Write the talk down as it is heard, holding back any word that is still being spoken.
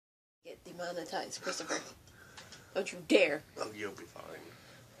demonetized, Christopher. Don't you dare. Oh, you'll be fine.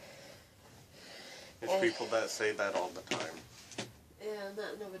 There's people that say that all the time. Yeah,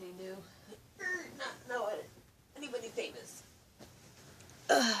 not nobody new. Not anybody famous.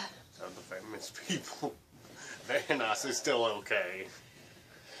 So the famous people. Vanos is still okay.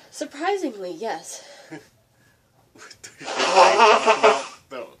 Surprisingly, yes.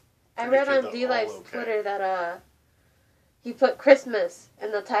 I read on D-Life's Twitter that he put Christmas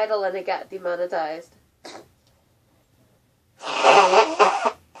in the title and it got demonetized.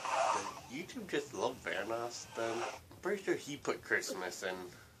 YouTube just love Vanos then. I'm pretty sure he put Christmas in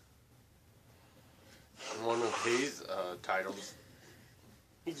one of his titles.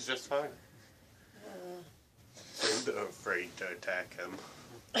 He's just fine. I'm afraid to attack him.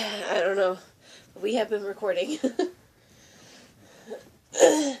 I don't know. We have been recording.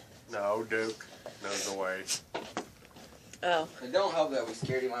 No, Duke knows the way. Oh. It don't help that we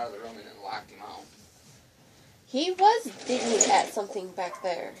scared him out of the room and then locked him out. He was digging at something back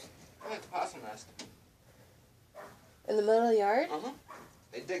there. Oh, it's a possum nest. In the middle of the yard? Uh-huh.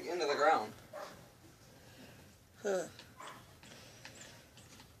 They dig into the ground. Huh.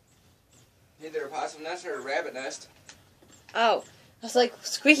 Either a possum nest or a rabbit nest. Oh. I was like,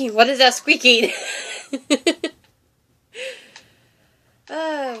 squeaking. What is that squeaking?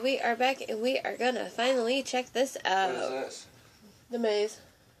 We are back and we are gonna finally check this out. What is this? The maze.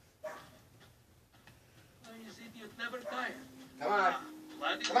 Come on.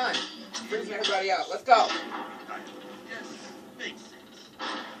 Come on. Freezing everybody out. Let's go.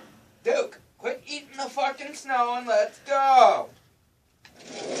 Duke, quit eating the fucking snow and let's go.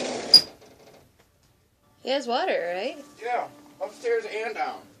 He has water, right? Yeah. Upstairs and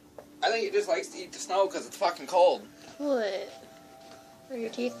down. I think it just likes to eat the snow because it's fucking cold. What? Are your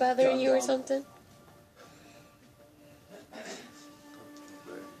teeth bothering you or something?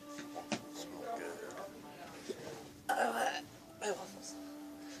 My waffles.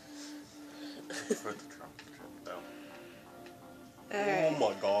 Oh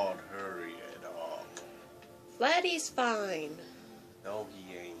my god, hurry it up. Flatty's fine. No,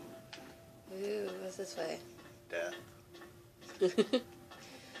 he ain't. Ooh, what's this way? Death.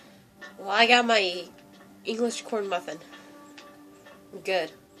 Well, I got my English corn muffin. I'm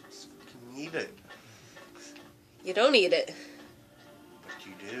good. You eat it. You don't eat it. But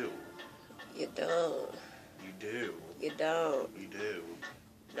you do. You don't. You do. You don't. You do.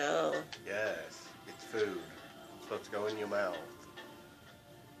 No. Yes. It's food. It's supposed to go in your mouth.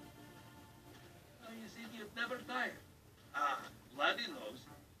 This idiot never tired. Ah, Vladdy knows.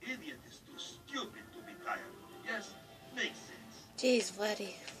 Idiot is too stupid to be tired. Yes, makes sense. Jeez,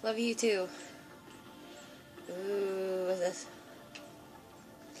 Vladdy. Love you too. Ooh, what's this?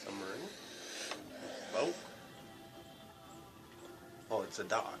 Submarine? Boat? Oh, it's a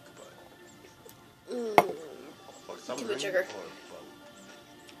dock, but... Or submarine, Too much sugar. Or boat.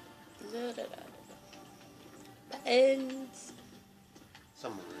 No. Buttons.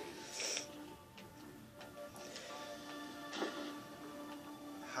 Submarine.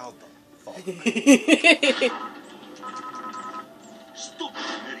 How the fuck? Stupid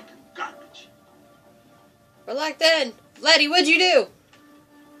American garbage. We're locked in. Vladdy, what'd you do?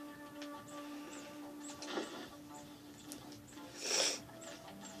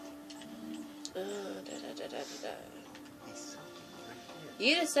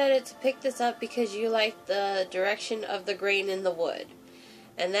 You decided to pick this up because you like the direction of the grain in the wood.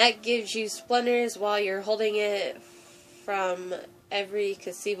 And that gives you splinters while you're holding it from every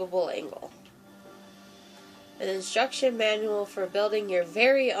conceivable angle. An instruction manual for building your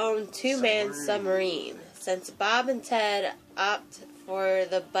very own two-man submarine. Since Bob and Ted opt for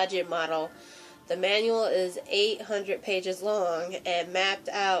the budget model, the manual is 800 pages long and mapped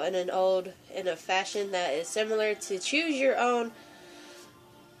out in a fashion that is similar to Choose Your Own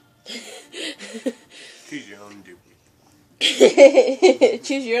Choose your own doobie.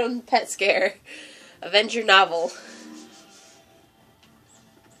 Choose Your Own Pet Scare adventure novel.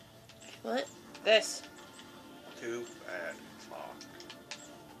 What? This. Too bad it's locked.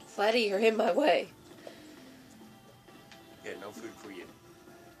 Flatty, you're in my way. Yeah, no food for you.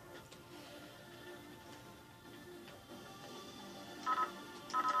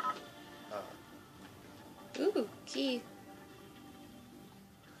 Ooh, key.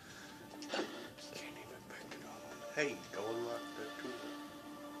 Can't even pick it up. Hey, go unlock the tool.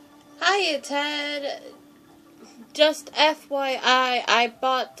 Hiya, Ted. Just FYI, I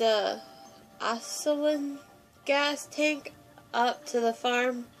bought the Ocelin gas tank up to the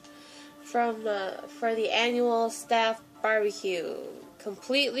farm for the annual staff barbecue.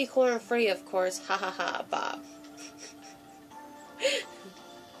 Completely corn-free, of course. Ha ha ha, Bob.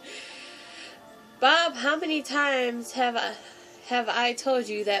 Bob, how many times have I told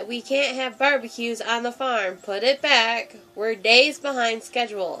you that we can't have barbecues on the farm? Put it back. We're days behind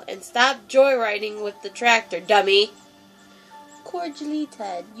schedule. And stop joyriding with the tractor, dummy. Cordially,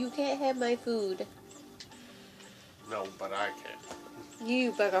 Ted. You can't have my food. No, but I can.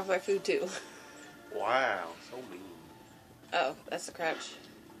 You back off my food, too. Wow, so mean. Oh, that's the crouch.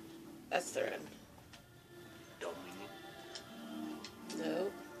 That's the run. Dummy.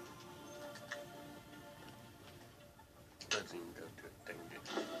 No. Doesn't even go to a thing.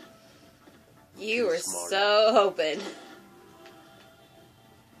 You Too were smart. so hoping.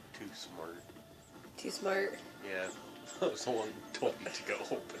 Too smart. Too smart. Yeah. Someone told me to go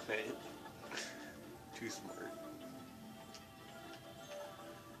open it. Too smart.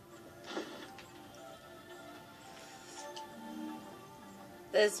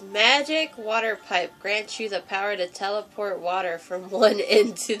 This magic water pipe grants you the power to teleport water from one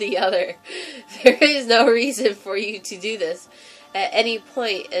end to the other. There is no reason for you to do this at any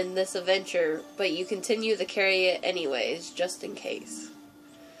point in this adventure, but you continue to carry it anyways, just in case.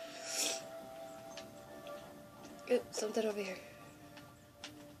 Oop, something over here.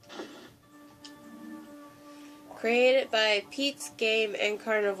 Created by Pete's Game and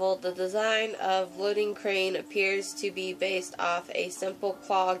Carnival, the design of Loading Crane appears to be based off a simple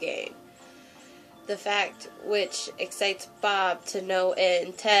claw game. The fact which excites Bob to no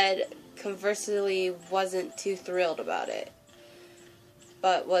end. Ted, conversely, wasn't too thrilled about it,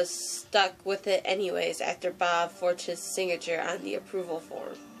 but was stuck with it anyways after Bob forged his signature on the approval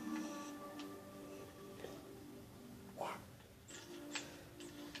form.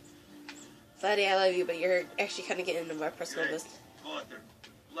 Laddie, I love you, but you're actually kind of getting into my personal business. Water,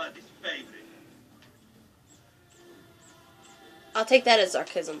 Laddie's favorite. I'll take that as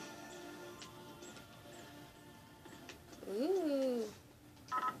sarcasm. Ooh.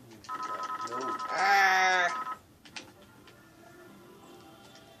 No. Ah.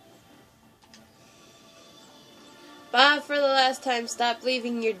 Bob, for the last time, stop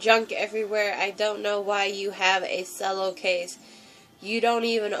leaving your junk everywhere. I don't know why you have a cello case. You don't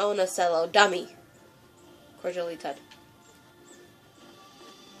even own a cello, dummy. Cordially, Ted.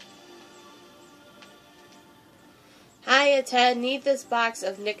 Hiya, Ted. Need this box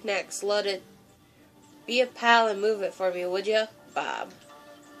of knickknacks loaded. Be a pal and move it for me, would you? Bob.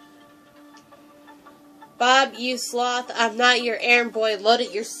 Bob, you sloth. I'm not your errand boy. Load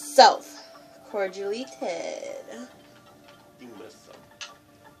it yourself. Cordially, Ted. You missed some.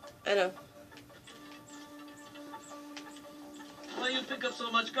 I know. Why you pick up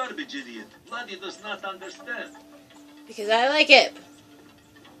so much garbage, idiot? Laddie does not understand. Because I like it.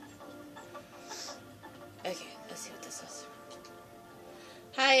 Okay, let's see what this is.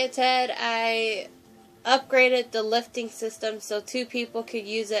 Hiya, Ted. I upgraded the lifting system so 2 people could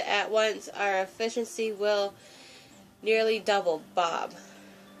use it at once. Our efficiency will nearly double. Bob.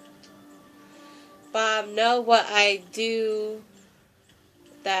 Bob, know what I do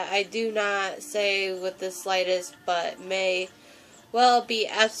that I do not say with the slightest, but may well be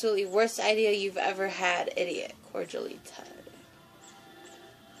absolutely worst idea you've ever had, idiot. Cordially, Ted.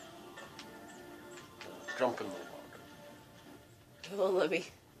 Jump in the water. It won't let me.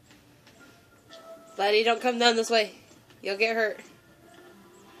 Laddie, don't come down this way. You'll get hurt.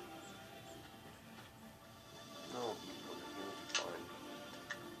 No, you'll be fine.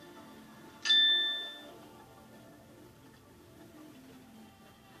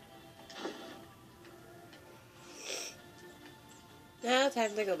 Now,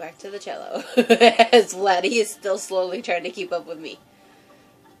 time to go back to the cello. As Laddie is still slowly trying to keep up with me.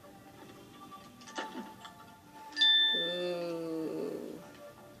 Ooh.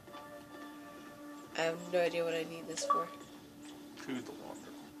 I have no idea what I need this for. To the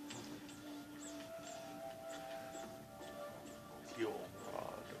water. Fuel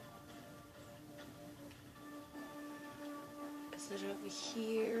rod. Is it over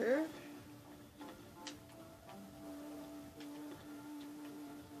here?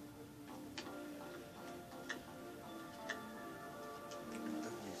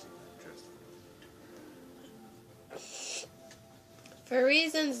 For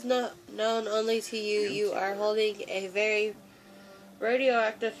reasons known only to you, you are holding a very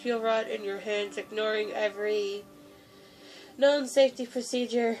radioactive fuel rod in your hands, ignoring every known safety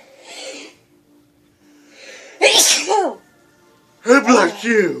procedure. Who bless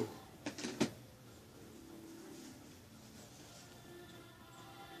you?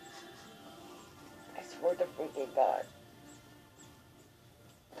 I swear to freaking God.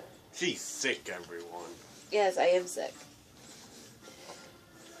 She's sick, everyone. Yes, I am sick.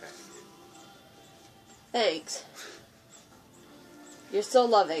 Thanks. You're so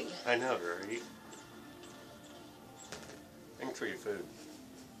loving. I know, right? Thanks for your food.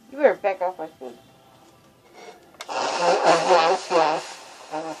 You better back off my food.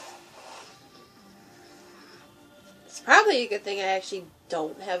 It's probably a good thing I actually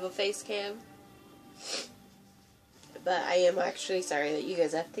don't have a face cam. But I am actually sorry that you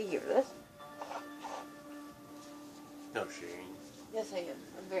guys have to hear this. No, she ain't. Yes, I am.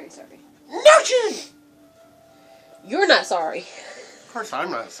 I'm very sorry. No, she! You're not sorry. Of course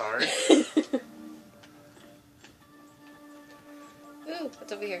I'm not sorry. Ooh,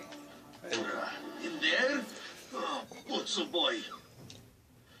 what's over here? In there? Oh, what's a boy?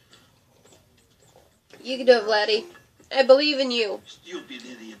 You can do it, Vladdy. I believe in you. Stupid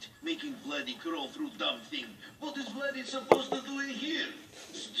idiot, making Vladdy crawl through dumb thing. What is Vladdy supposed to do in here?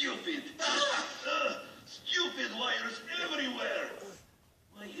 Stupid. Stupid wires everywhere.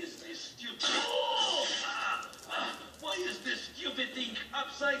 Why is this stupid? Why is this stupid thing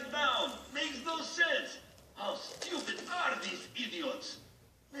upside down? Makes no sense. How stupid are these idiots?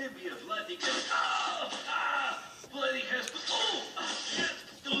 Maybe if Vladdy can... Vladdy has to... Shit!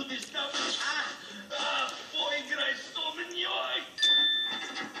 Do this stuff. Boy, грай so many.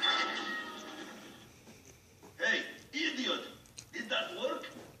 Hey, idiot! Did that work?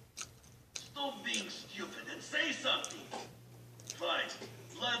 Stop being stupid and say something. Fine.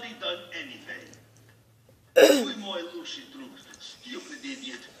 Vladdy done anything. Ой, мой лучший друг. Stupid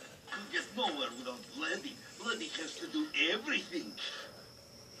idiot. Could get nowhere without Vladdy. Vladdy has to do everything.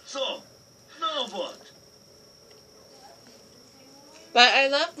 So, now what? But I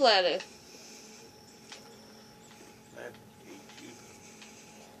love Vladdy. I hate you.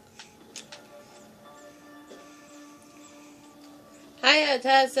 Hi,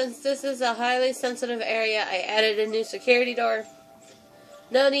 Ted. Since this is a highly sensitive area, I added a new security door.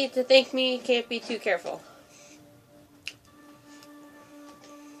 No need to thank me. Can't be too careful.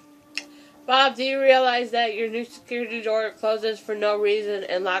 Bob, do you realize that your new security door closes for no reason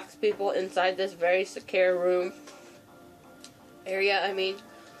and locks people inside this very secure room? Area, I mean.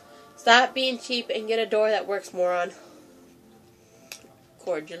 Stop being cheap and get a door that works, moron.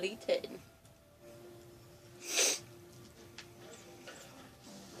 Cordially, Ted. Sounds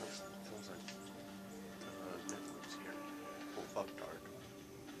like Nicholas here. Well, fuck Tart.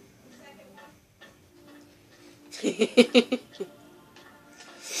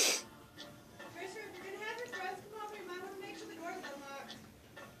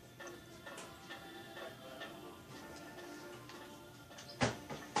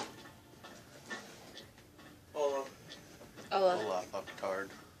 Hola, fucktard.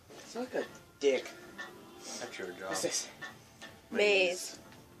 It's like a dick. That's your job. What's this? Maize.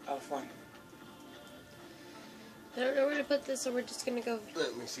 Oh, fun. I don't know where to put this, so we're just gonna go.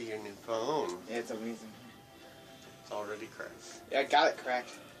 Let me see your new phone. Yeah, it's amazing. It's already cracked. Yeah, I got it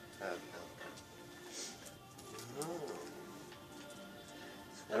cracked. No.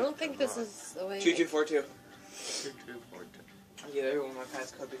 I don't think this is the way. 2242. 2242. I'll give everyone my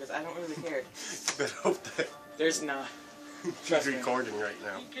passcode because I don't really care. But hope that There's not. she's Trust me. recording right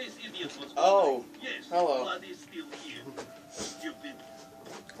now. In case idiot was Oh. wondering, yes, Hello. Vladdy's still here. Stupid.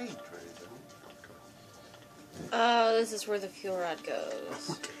 Hey, Draven. Oh, this is where the fuel rod goes.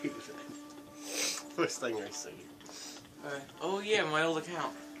 Okay, then. First thing I see. Oh yeah, my old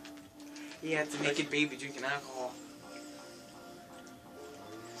account. Yeah, it's a naked baby drinking alcohol.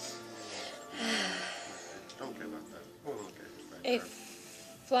 Don't care about that. We'll look at it A later.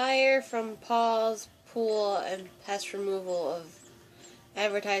 flyer from Paul's Pool and Pest Removal of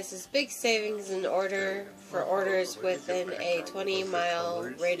advertises big savings in order for orders within a 20-mile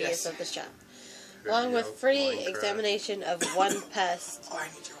radius Yes. of the shop, along with free examination of one pest. Oh, I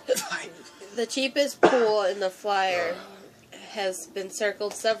need your time. The cheapest pool in the flyer has been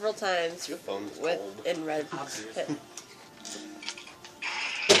circled several times Your phone's with cold. in red. Obvious.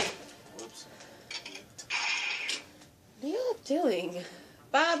 Whoops. What are you doing?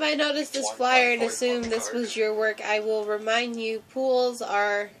 Bob, I noticed this flyer and assumed this was your work. I will remind you, pools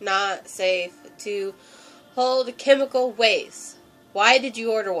are not safe to hold chemical waste. Why did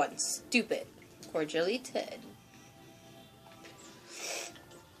you order one? Stupid. Cordially, Ted.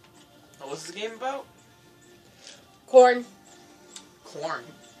 Oh, what's the game about? Corn. Corn.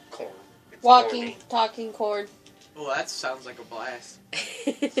 Corn. It's Walking, corny. talking corn. Oh, that sounds like a blast.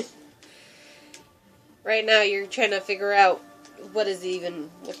 Right now, you're trying to figure out what is even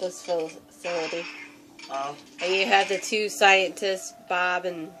with this facility. Oh. And you have the two scientists, Bob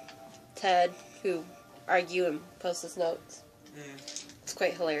and Ted, who argue and post his notes. It's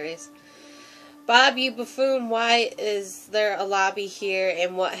quite hilarious. Bob, you buffoon, why is there a lobby here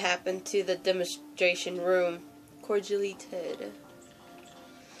and what happened to the demonstration room? Cordially, Ted.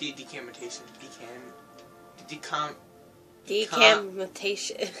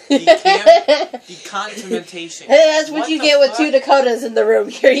 Decapitation. Decontamination. That's what you the get with fuck? 2 Dakotas in the room.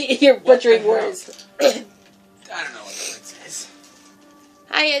 You're butchering the hell? words. I don't know what the word says.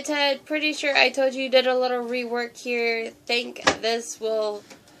 Hiya, Ted. Pretty sure I told you did a little rework here. Think this will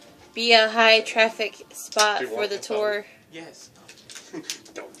be a high traffic spot Do you for want the the tour. Yes.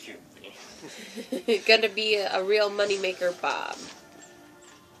 Don't shoot me. Gonna be a real moneymaker, Bob.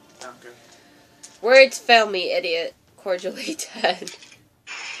 Okay. Words fail me, idiot. Cordially, Ted.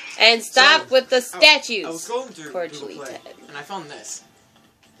 And stop So, with the statues. I was going through Cordially, Google Play, Ted. and I found this.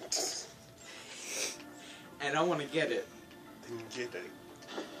 And I want to get it. Then get it.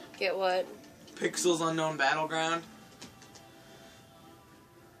 Get what? Pixels Unknown Battleground.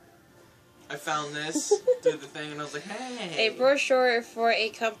 I found this through the thing, and I was like, hey. A brochure for a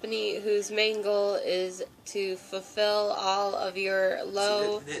company whose main goal is to fulfill all of your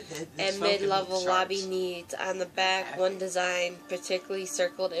low and mid-level lobby needs. On the back, one design, particularly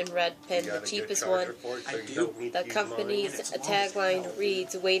circled in red pen, the cheapest one. The company's tagline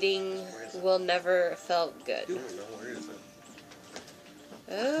reads, "Waiting will never felt good." I don't know, where is it?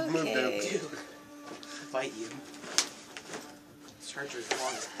 Okay. Fight you. Charger's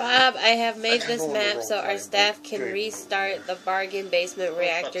long. Bob, I have made this map so our staff can restart the bargain basement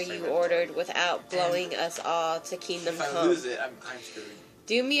reactor you ordered without blowing us all to Kingdom If I Come. lose it, I'm screwed.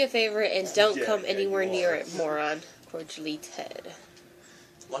 Do me a favor and don't Yeah, come yeah, anywhere you near are. it, moron. Cordially, Ted.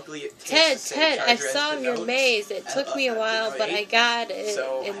 Luckily, it takes Ted, the same Ted, I charger as saw the your Note. maze. It took me a while, but I got it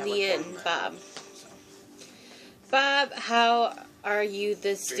So, I in have the a end, phone now. Bob. Bob, how are you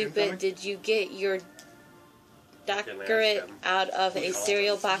this Dream stupid? coming? Did you get your Can ask doctorate him. out of a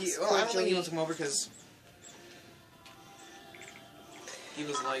cereal box? Well, I don't think he Cordially. wants to come over because he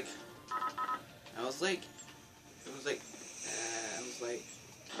was like, I was like,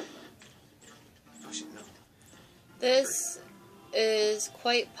 oh shit, no. This is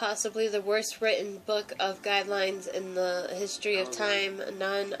quite possibly the worst written book of guidelines in the history of time.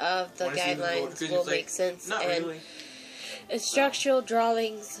 None of the Wanna see the book? guidelines 'Cause will it's like, make sense, Not and really. instructional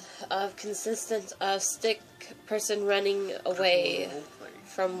drawings of consistence of stick person running away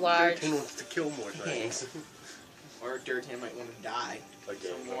from large. 13 wants to kill more things. Or Dirtan might want to die.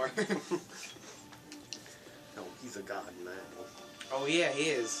 Again. Some more. No, he's a god now. Oh yeah, he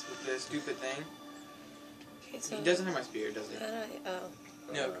is. With the stupid thing. Okay, so He doesn't have my spear, does he? how do I- oh.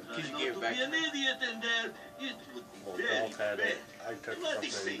 No, because you gave it Not back. to be an idiot in there, it would Well, be Dolph very had bad. it. I took Let me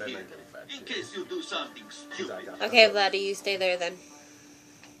something, stay then I here, gave it back in to case you do something Because I stupid. got Okay, the- Vladdy, you stay there then.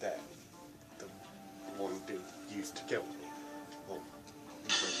 That the one dude used to kill me. Well, he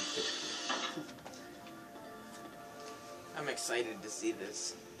said he killed me. I'm excited to see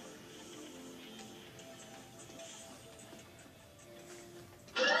this.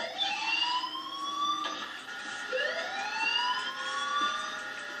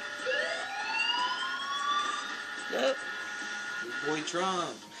 Nope. Your boy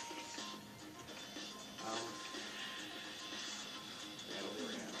Trump.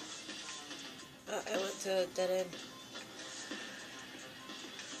 Oh, I went to a dead end.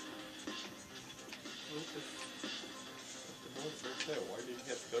 Why did you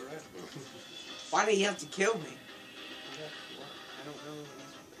have to go around? Why did he have to kill me? I don't know.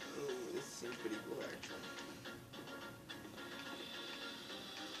 Oh, this seems pretty cool, actually.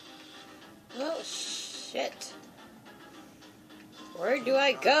 Oh, shit. Where do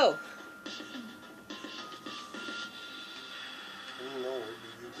I go? I don't know. Where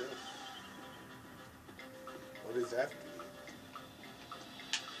did you go? What is after you?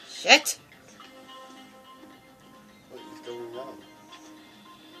 Shit. What is going on?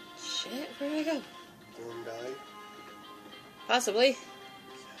 Shit, where do I go? Going to die? Possibly.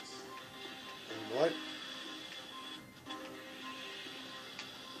 And what?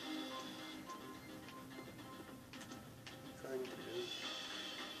 Trying to do?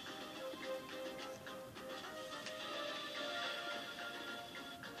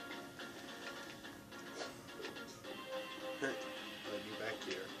 I'll be back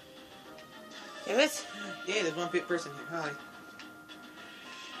here. Damn it. Yeah, there's one person here. Hi.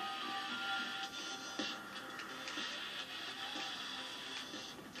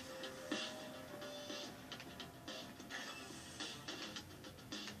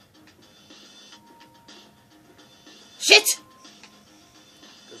 Shit!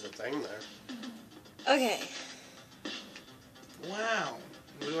 There's a thing there. Okay. Wow.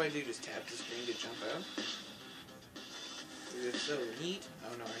 What do I do? Just tap the screen to jump out? Is it so neat?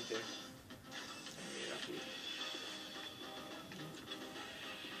 Oh no, right there.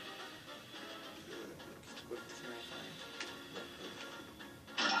 What can I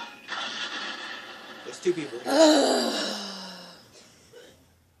find? There's two people here.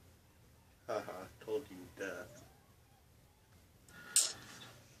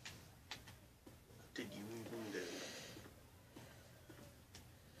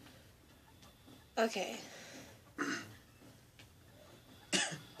 Okay.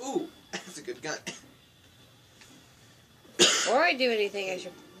 Ooh, that's a good gun. Before I do anything, I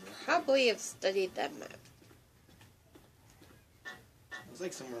should probably have studied that map. It's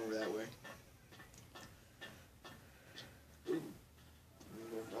like somewhere over that way. Ooh,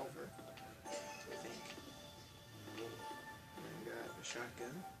 revolver. I think. And got a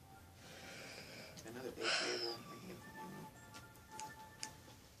shotgun. Another AK. Well, I can get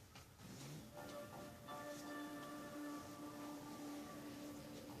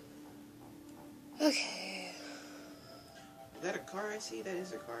Okay. Is that a car I see? That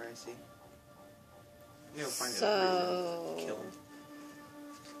is a car I see. You gotta find So, it. Kill him.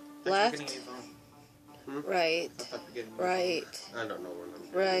 left, Thanks for getting a phone. right, I thought you were getting a phone. right, I don't know when I'm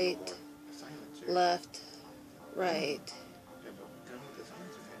right, Silencer. left, right. You have a gun with a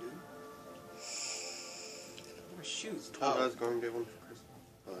silencer, dude. Oh, shoot. told I was going to get one for Christmas,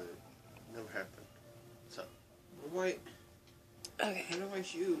 but it never happened. So, Why? Okay. How do I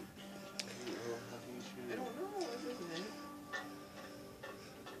shoot? I don't know how do you shoot I it. don't know. This isn't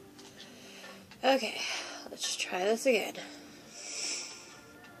it. Okay. Let's try this again.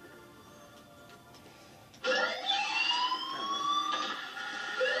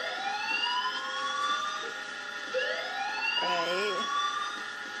 Right,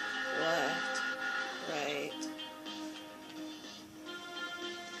 left, right,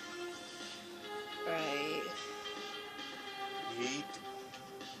 right. Yeet.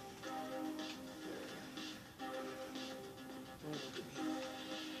 Don't look at me.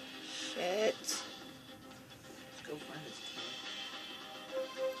 Shit. Let's go find this kid.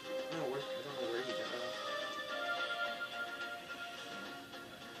 I don't know where he got off.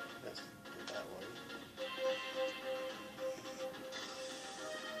 That's that way.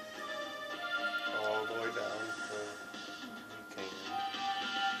 All the way down so you can.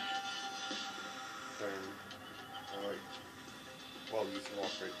 Turn. Alright. Well, you can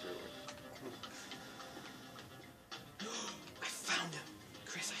walk right through it. I found him.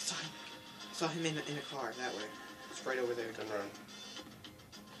 Chris, I saw him. I saw him in a car that way. It's right over there. Turn around.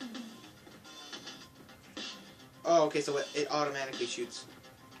 Oh, okay, so it automatically shoots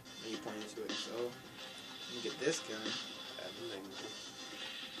when you point into it. So, let me get this gun. Add the name.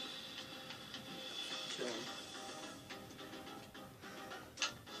 Kill him.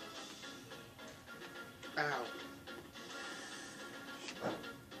 Ow.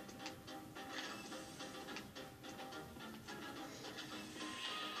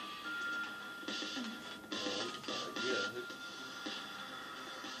 Yeah.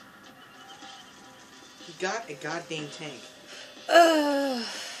 He got a goddamn tank.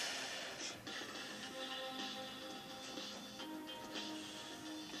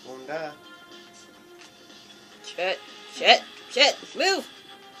 Won't die. Shit, shit, shit, move!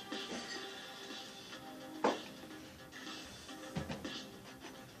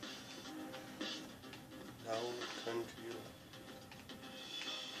 Now come to you.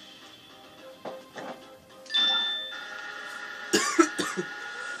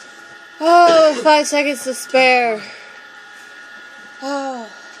 Oh, 5 seconds to spare. Oh.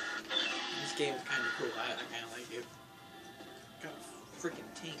 This game is kind of cool. I kind of like it. Got a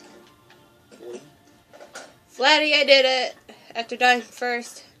freaking tank. Boy. Flatty, I did it. After dying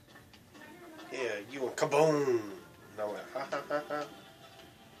first. Yeah, you went kaboom. Now I went ha ha ha ha.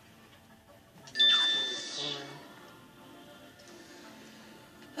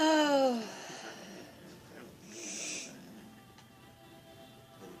 Oh.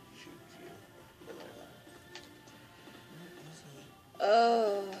 Shoot you.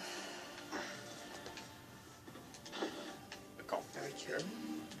 Oh.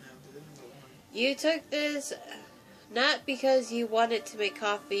 You took this not because you wanted to make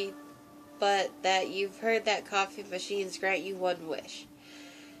coffee, but that you've heard that coffee machines grant you one wish.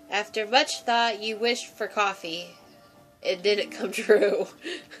 After much thought, you wished for coffee. It didn't come true.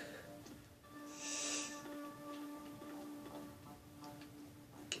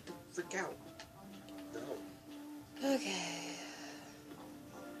 Get the frick out. No. Okay.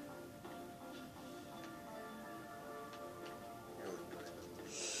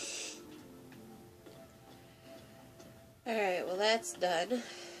 Alright, well that's done.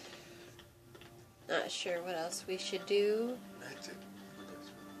 Not sure what else we should do. That's it.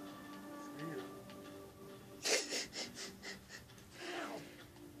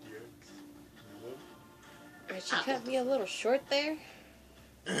 Alright, you cut me a little short there.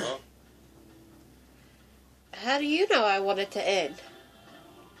 Well, How do you know I want it to end?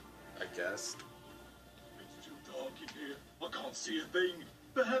 I guessed. It's too dark in here. I can't see a thing.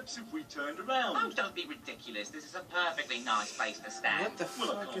 Perhaps if we turned around. Oh, don't be ridiculous. This is a perfectly nice place to stand. What the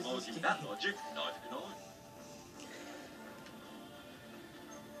Well, I fuck can't is argue this with that game? logic. Neither can I.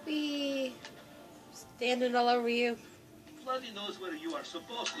 We standing all over you. Bloody knows where you are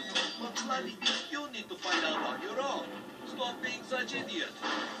supposed to go, but bloody you need to find out on your own. Stop being such idiot.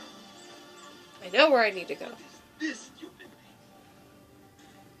 I know where I need to go. What is this stupid thing?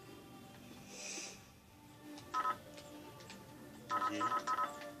 Yeah.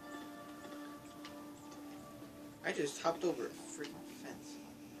 I just hopped over a freaking fence.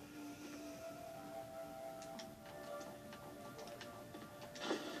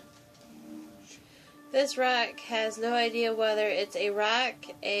 This rock has no idea whether it's a rock,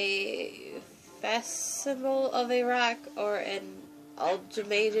 a facsimile of a rock, or an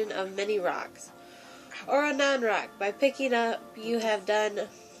amalgamation of many rocks, or a non-rock. By picking up, you have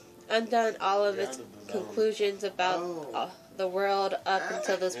undone all of its conclusions about the world up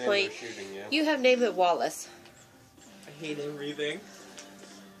until this And point. they're shooting you. You have named it Wallace. I hate everything.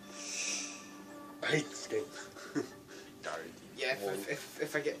 I hate this game. Darn. Yeah,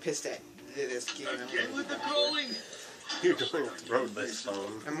 if I get pissed at this game, I'm Again gonna with the be mad. crawling. You're doing a roadless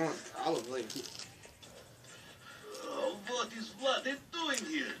phone. I'm on probably. Oh, what is Vlad doing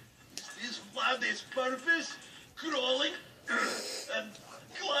here? Is this Vlad's purpose? Crawling and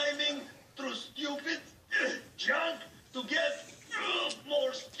climbing through stupid junk to get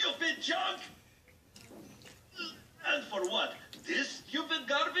more stupid junk? And for what? This stupid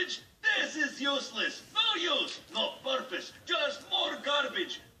garbage? This is useless. No use, no purpose. Just more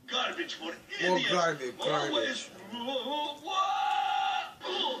garbage. Garbage for More idiots. garbage, Always.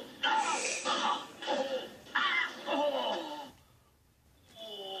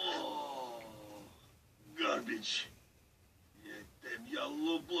 Garbage.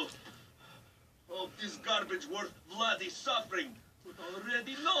 Oh, this garbage worth bloody suffering. Would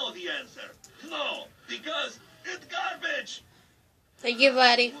already know the answer. No, because it's garbage. Thank you,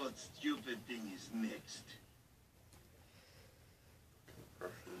 buddy. What stupid thing is next?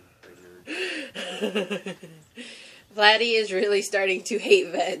 Vladdy is really starting to hate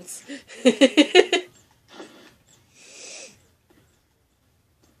vents.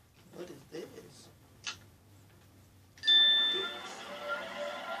 What is this?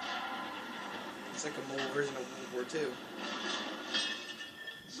 It's like a mobile version of World War II.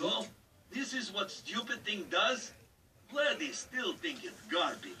 So, this is what stupid thing does? Bloody still think it's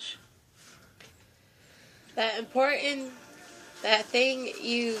garbage. That thing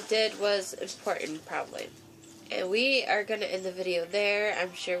you did was important, probably. And we are going to end the video there.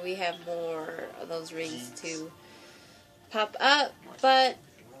 I'm sure we have more of those rings to pop up. But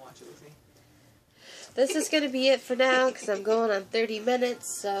You wanna watch it with me? this is going to be it for now because I'm going on 30 minutes.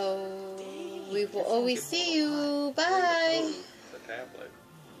 So we will always see you. Bye. The tablet.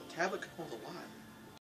 The tablet can hold a lot.